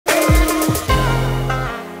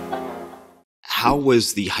how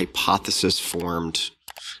was the hypothesis formed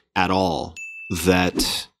at all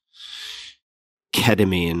that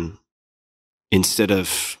ketamine, instead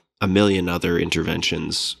of a million other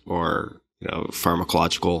interventions or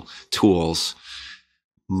pharmacological tools,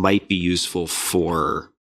 might be useful for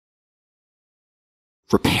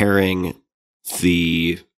repairing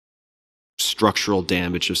the structural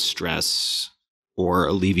damage of stress or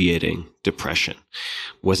alleviating depression?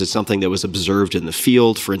 Was it something that was observed in the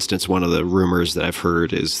field? For instance, one of the rumors that I've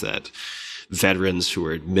heard is that veterans who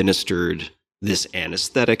were administered this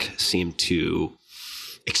anesthetic seemed to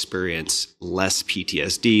experience less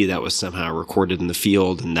PTSD. That was somehow recorded in the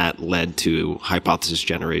field, and that led to hypothesis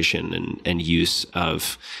generation and use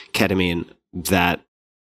of ketamine. That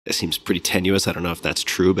seems pretty tenuous. I don't know if that's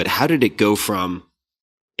true, but how did it go from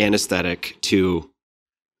anesthetic to,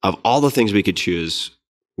 of all the things we could choose,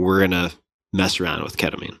 we're going to mess around with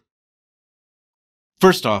ketamine?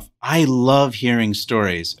 First off, I love hearing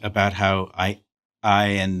stories about how I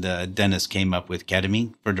and Dennis came up with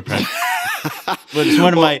ketamine for depression. But it's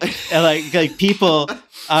one of my, like people,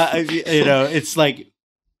 it's like,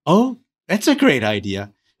 oh, that's a great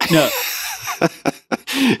idea. No.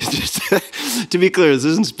 Just to be clear, this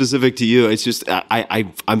isn't specific to you. It's just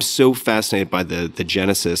I'm so fascinated by the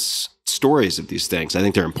genesis stories of these things. I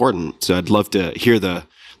think they're important. So I'd love to hear the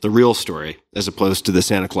real story as opposed to the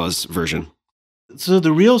Santa Claus version. So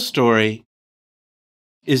the real story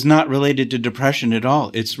is not related to depression at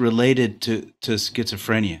all. It's related to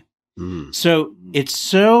schizophrenia. Mm. So it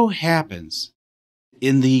so happens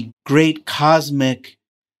in the great cosmic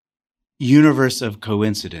universe of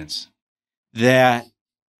coincidence that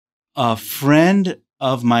a friend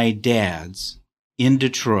of my dad's in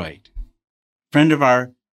Detroit, friend of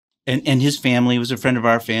our, and his family was a friend of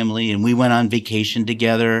our family, and we went on vacation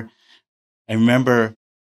together. I remember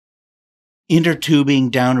intertubing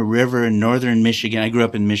down a river in northern Michigan. I grew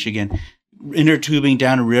up in Michigan. Intertubing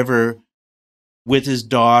down a river with his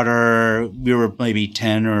daughter. We were maybe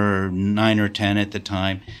 10 or 9 or 10 at the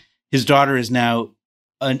time. His daughter is now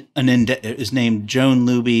is named Joan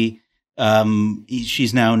Luby.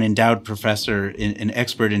 She's now an endowed professor, an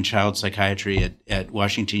expert in child psychiatry at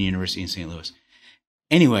Washington University in St. Louis.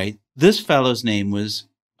 Anyway, this fellow's name was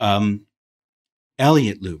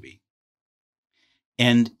Elliot Luby.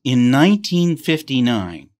 And in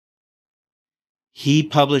 1959, he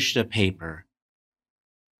published a paper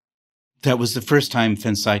that was the first time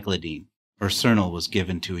phencyclidine, or Cernal, was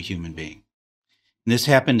given to a human being. And this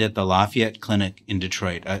happened at the Lafayette Clinic in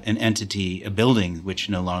Detroit, an entity, a building which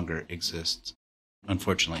no longer exists,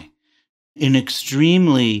 unfortunately. An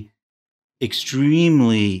extremely,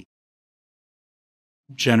 extremely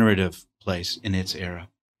generative place in its era.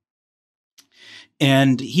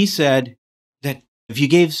 And he said that if you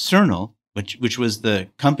gave Cernal, which was the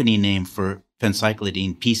company name for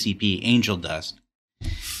phencyclidine, PCP, angel dust,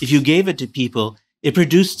 if you gave it to people, it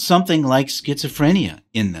produced something like schizophrenia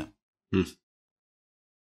in them. Hmm.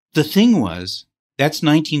 The thing was, that's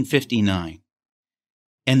 1959.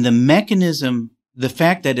 And the mechanism, the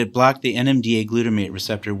fact that it blocked the NMDA glutamate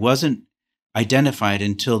receptor wasn't identified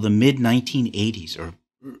until the mid-1980s, or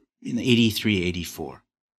in 83, 84.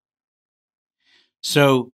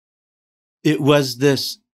 So it was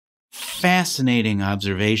this fascinating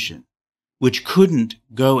observation, which couldn't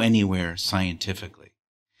go anywhere scientifically.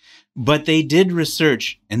 But they did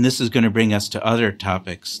research, and this is going to bring us to other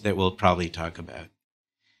topics that we'll probably talk about,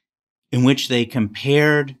 in which they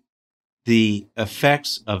compared the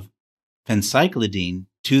effects of phencyclidine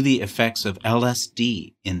to the effects of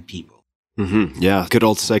LSD in people. Mm-hmm. Yeah, good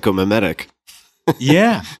old psychomimetic.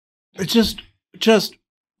 Yeah, just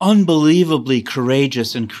unbelievably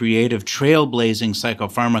courageous and creative, trailblazing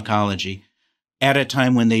psychopharmacology at a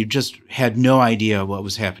time when they just had no idea what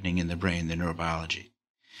was happening in the brain, the neurobiology.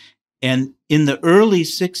 And in the early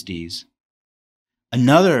 60s,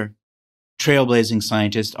 another trailblazing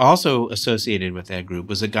scientist also associated with that group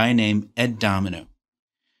was a guy named Ed Domino,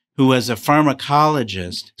 who was a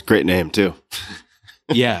pharmacologist. It's a great name, too.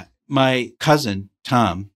 Yeah. My cousin,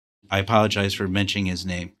 Tom, I apologize for mentioning his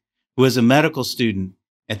name, who was a medical student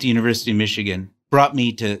at the University of Michigan, brought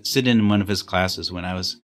me to sit in one of his classes when I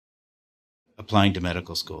was applying to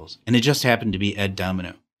medical schools. And it just happened to be Ed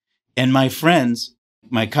Domino. And my friends,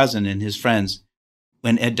 my cousin and his friends,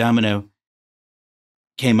 when Ed Domino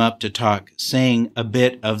came up to talk, sang a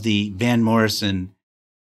bit of the Van Morrison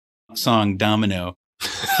song Domino.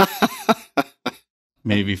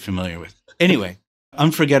 Maybe familiar with. Anyway,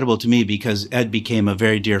 unforgettable to me because Ed became a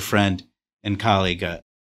very dear friend and colleague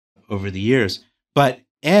over the years. But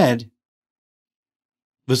Ed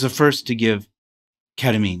was the first to give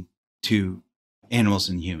ketamine to animals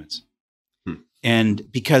and humans.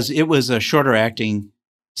 And because it was a shorter acting,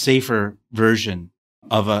 safer version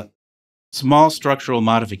of a small structural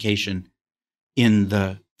modification in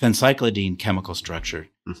the phencyclidine chemical structure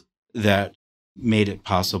that made it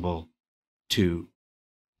possible to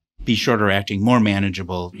be shorter acting, more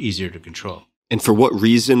manageable, easier to control. And for what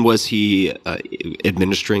reason was he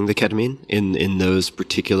administering the ketamine in those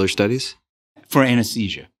particular studies? For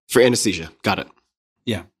anesthesia. For anesthesia. Got it.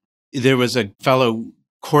 Yeah. There was a fellow,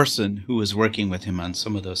 Corson, who was working with him on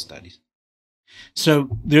some of those studies.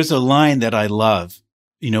 So there's a line that I love.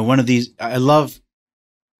 One of these, I love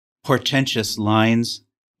portentous lines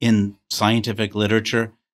in scientific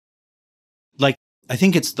literature. Like, I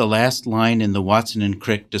think it's the last line in the Watson and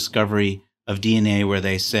Crick discovery of DNA where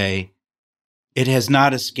they say, "It has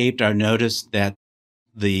not escaped our notice that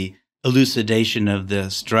the elucidation of the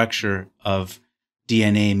structure of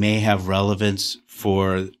DNA may have relevance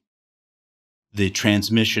for the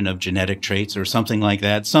transmission of genetic traits," or something like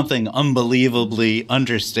that, something unbelievably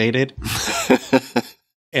understated.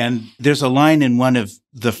 And there's a line in one of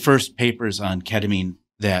the first papers on ketamine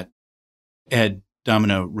that Ed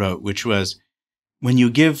Domino wrote, which was, when you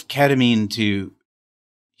give ketamine to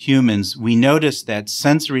humans, we notice that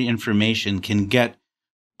sensory information can get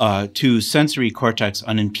to sensory cortex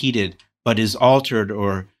unimpeded, but is altered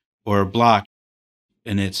or blocked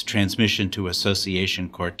in its transmission to association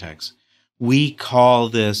cortex. We call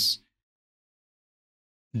this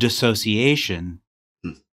dissociation,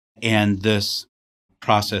 and this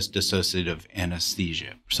process dissociative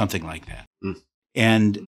anesthesia, or something like that.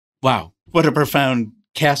 And wow, what a profound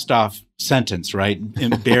cast-off sentence, right?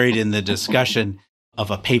 Buried in the discussion of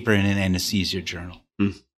a paper in an anesthesia journal.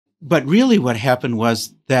 But really what happened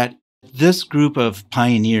was that this group of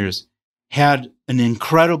pioneers had an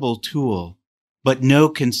incredible tool, but no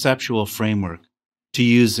conceptual framework to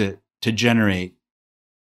use it to generate,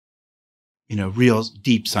 real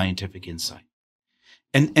deep scientific insight.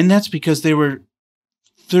 And that's because they were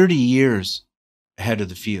 30 years ahead of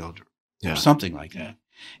the field, or something like that.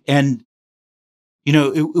 And,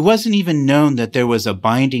 it wasn't even known that there was a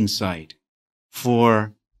binding site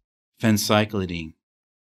for phencyclidine.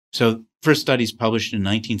 So first studies published in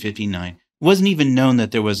 1959. It wasn't even known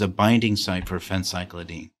that there was a binding site for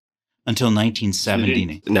phencyclidine until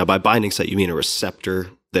 1970. Now, by binding site, you mean a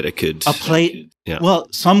receptor that it could... A plate? Yeah. Well,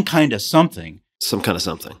 some kind of something. Some kind of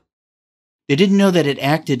something. They didn't know that it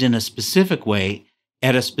acted in a specific way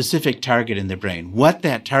at a specific target in the brain. What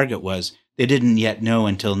that target was, they didn't yet know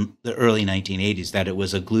until the early 1980s, that it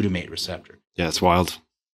was a glutamate receptor. Yeah, it's wild.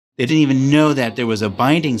 They didn't even know that there was a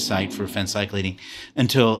binding site for phencyclidine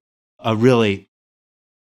until a really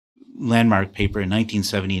landmark paper in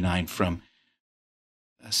 1979 from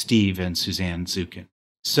Steve and Suzanne Zukin.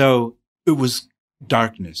 So it was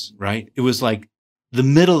darkness, right? It was like the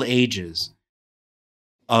Middle Ages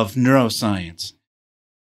of neuroscience.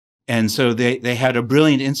 And so they had a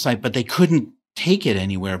brilliant insight, but they couldn't take it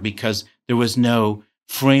anywhere because there was no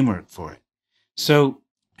framework for it. So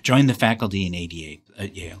I joined the faculty in '88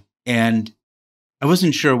 at Yale, and I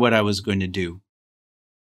wasn't sure what I was going to do.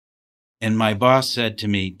 And my boss said to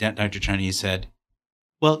me, Dr. Charney said,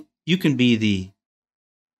 "Well, you can be the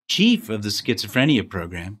chief of the schizophrenia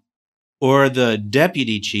program or the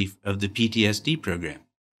deputy chief of the PTSD program."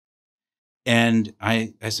 And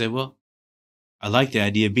I said, "Well, I like the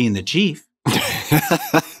idea of being the chief."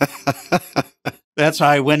 That's how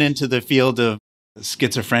I went into the field of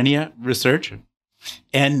schizophrenia research.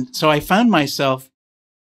 And so I found myself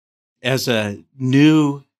as a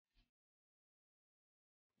new,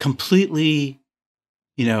 completely,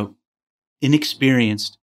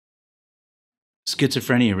 inexperienced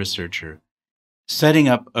schizophrenia researcher setting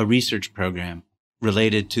up a research program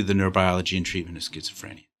related to the neurobiology and treatment of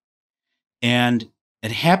schizophrenia. And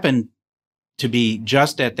it happened to be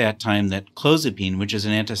just at that time that clozapine, which is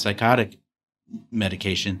an antipsychotic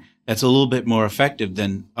medication that's a little bit more effective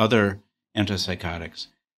than other antipsychotics,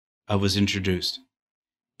 was introduced.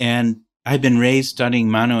 And I've been raised studying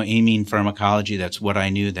monoamine pharmacology. That's what I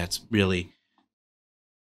knew. That's really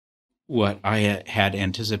what I had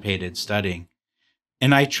anticipated studying.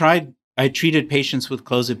 And I treated patients with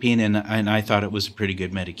clozapine, and I thought it was a pretty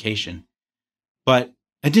good medication. But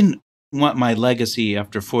I didn't want my legacy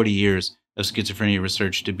after 40 years of schizophrenia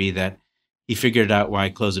research to be that he figured out why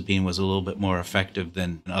clozapine was a little bit more effective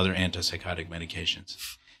than other antipsychotic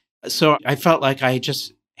medications. So I felt like I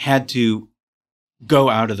just had to go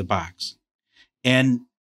out of the box. And,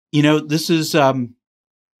 this is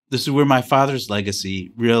where my father's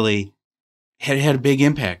legacy really had a big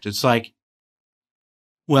impact. It's like,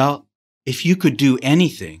 well, if you could do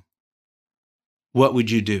anything, what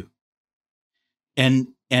would you do? And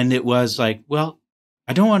And it was like, well,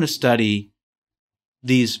 I don't want to study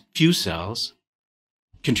these few cells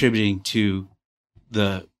contributing to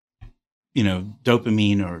the,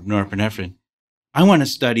 dopamine or norepinephrine. I want to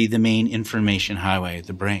study the main information highway of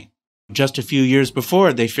the brain. Just a few years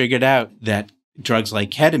before, they figured out that drugs like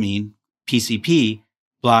ketamine, PCP,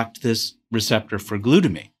 blocked this receptor for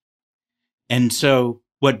glutamate. And so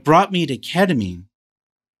what brought me to ketamine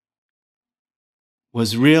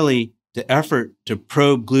was really the effort to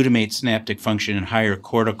probe glutamate synaptic function in higher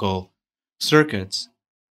cortical circuits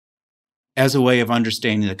as a way of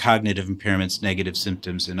understanding the cognitive impairments, negative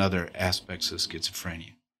symptoms, and other aspects of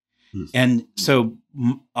schizophrenia. And so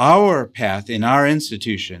our path in our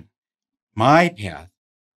institution, my path,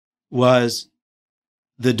 was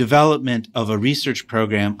the development of a research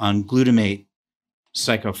program on glutamate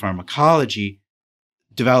psychopharmacology,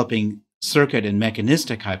 developing circuit and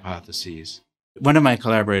mechanistic hypotheses. One of my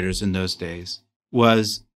collaborators in those days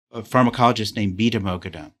was a pharmacologist named Bita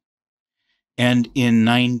Mokadam. And in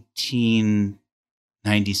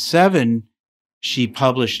 1997, she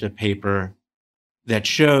published a paper that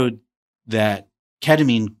showed that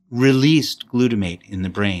ketamine released glutamate in the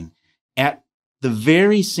brain at the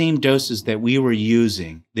very same doses that we were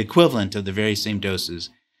using, the equivalent of the very same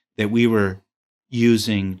doses that we were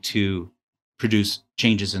using to produce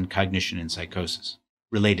changes in cognition and psychosis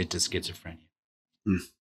related to schizophrenia.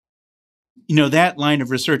 That line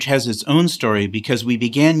of research has its own story because we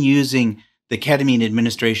began using the ketamine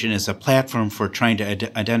administration as a platform for trying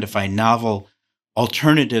to identify novel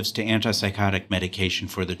alternatives to antipsychotic medication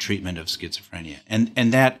for the treatment of schizophrenia.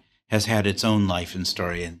 And that has had its own life and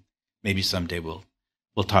story, and maybe someday we'll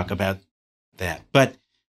talk about that. But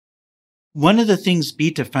one of the things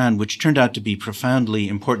Bita found, which turned out to be profoundly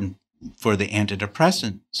important for the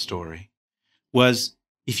antidepressant story, was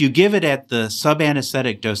if you give it at the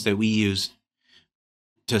subanesthetic dose that we use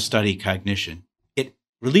to study cognition, it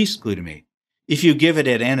released glutamate. If you give it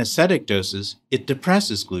at anesthetic doses, it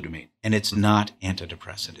depresses glutamate, and it's not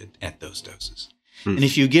antidepressant at those doses. And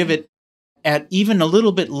if you give it at even a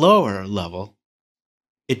little bit lower level,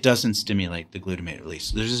 it doesn't stimulate the glutamate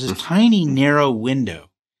release. There's this tiny, narrow window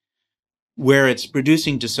where it's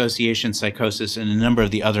producing dissociation, psychosis, and a number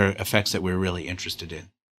of the other effects that we're really interested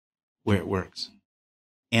in, where it works.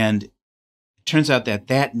 And it turns out that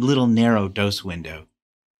that little narrow dose window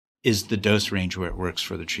is the dose range where it works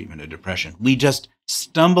for the treatment of depression. We just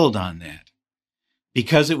stumbled on that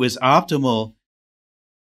because it was optimal.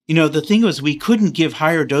 The thing was, we couldn't give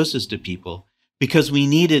higher doses to people because we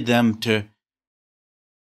needed them to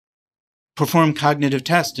perform cognitive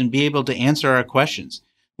tests and be able to answer our questions.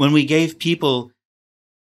 When we gave people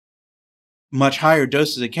much higher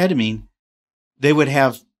doses of ketamine, they would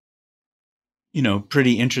have,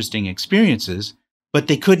 pretty interesting experiences, but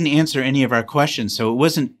they couldn't answer any of our questions. So it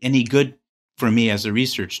wasn't any good for me as a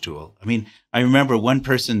research tool. I mean, I remember one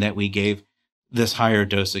person that we gave this higher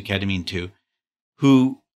dose of ketamine to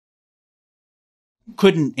who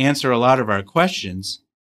couldn't answer a lot of our questions,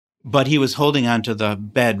 but he was holding onto the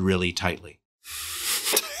bed really tightly.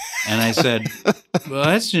 And I said, well,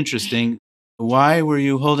 that's interesting. Why were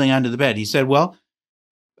you holding onto the bed? He said, well,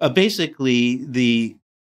 basically the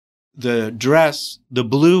dress, the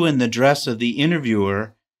blue in the dress of the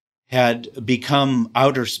interviewer had become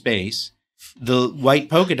outer space. The white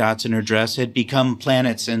polka dots in her dress had become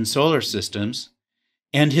planets and solar systems.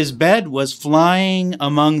 And his bed was flying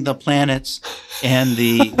among the planets and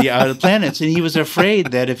the outer planets. And he was afraid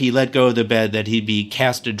that if he let go of the bed, that he'd be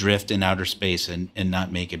cast adrift in outer space and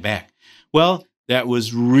not make it back. Well, that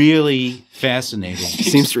was really fascinating.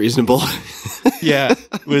 Seems reasonable. Yeah,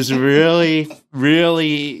 it was really,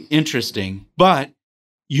 really interesting, but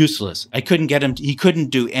useless. I couldn't get him. He couldn't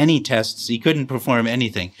do any tests. He couldn't perform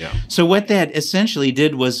anything. Yeah. So what that essentially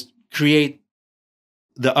did was create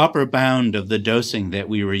the upper bound of the dosing that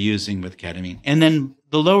we were using with ketamine. And then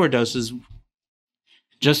the lower doses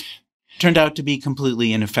just turned out to be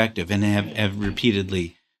completely ineffective and have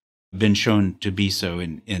repeatedly been shown to be so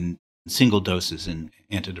in single doses in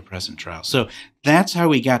antidepressant trials. So that's how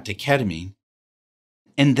we got to ketamine.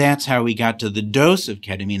 And that's how we got to the dose of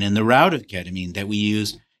ketamine and the route of ketamine that we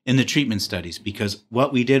used in the treatment studies, because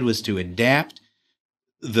what we did was to adapt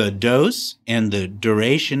the dose and the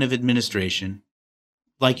duration of administration.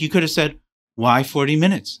 Like you could have said, why 40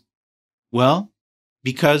 minutes? Well,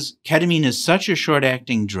 because ketamine is such a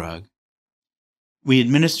short-acting drug, we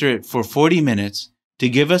administer it for 40 minutes to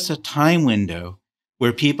give us a time window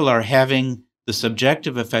where people are having the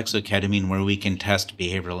subjective effects of ketamine where we can test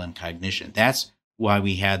behavioral and cognition. That's why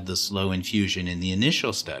we had the slow infusion in the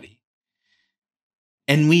initial study.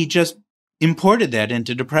 And we just imported that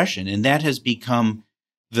into depression, and that has become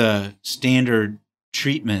the standard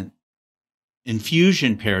treatment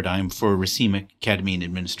infusion paradigm for racemic ketamine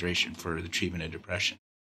administration for the treatment of depression.